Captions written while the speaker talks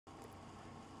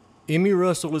Emmy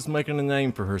Russell is making a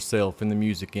name for herself in the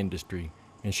music industry,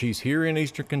 and she's here in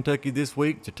Eastern Kentucky this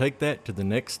week to take that to the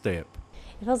next step.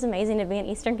 It feels amazing to be in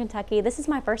Eastern Kentucky. This is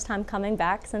my first time coming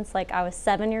back since I was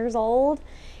 7 years old,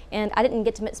 and I didn't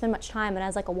get to spend much time. And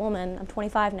as a woman, I'm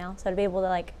 25 now, so to be able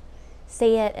to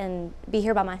see it and be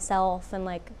here by myself and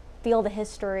feel the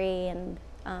history and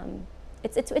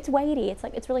it's weighty.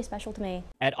 It's really special to me.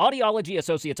 At Audiology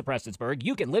Associates of Prestonsburg,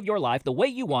 you can live your life the way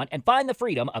you want and find the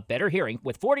freedom of better hearing.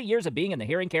 With 40 years of being in the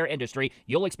hearing care industry,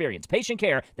 you'll experience patient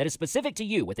care that is specific to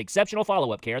you with exceptional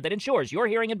follow-up care that ensures your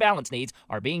hearing and balance needs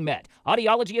are being met.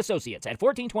 Audiology Associates at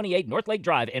 1428 North Lake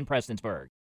Drive in Prestonsburg.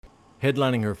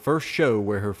 Headlining her first show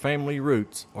where her family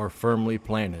roots are firmly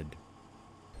planted.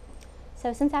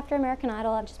 So since after American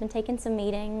Idol, I've just been taking some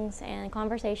meetings and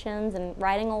conversations and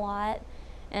writing a lot.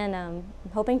 And I'm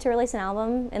hoping to release an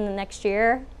album in the next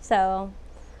year, so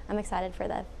I'm excited for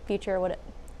the future, what it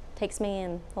takes me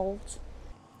and holds.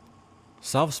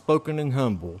 Soft-spoken and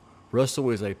humble, Russell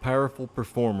is a powerful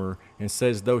performer and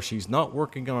says though she's not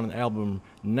working on an album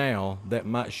now, that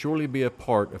might surely be a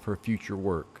part of her future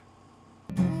work.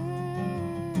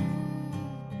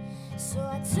 So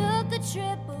I took a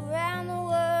trip around the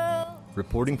world.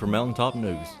 Reporting for Mountaintop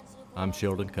News, I'm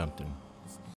Sheldon Compton.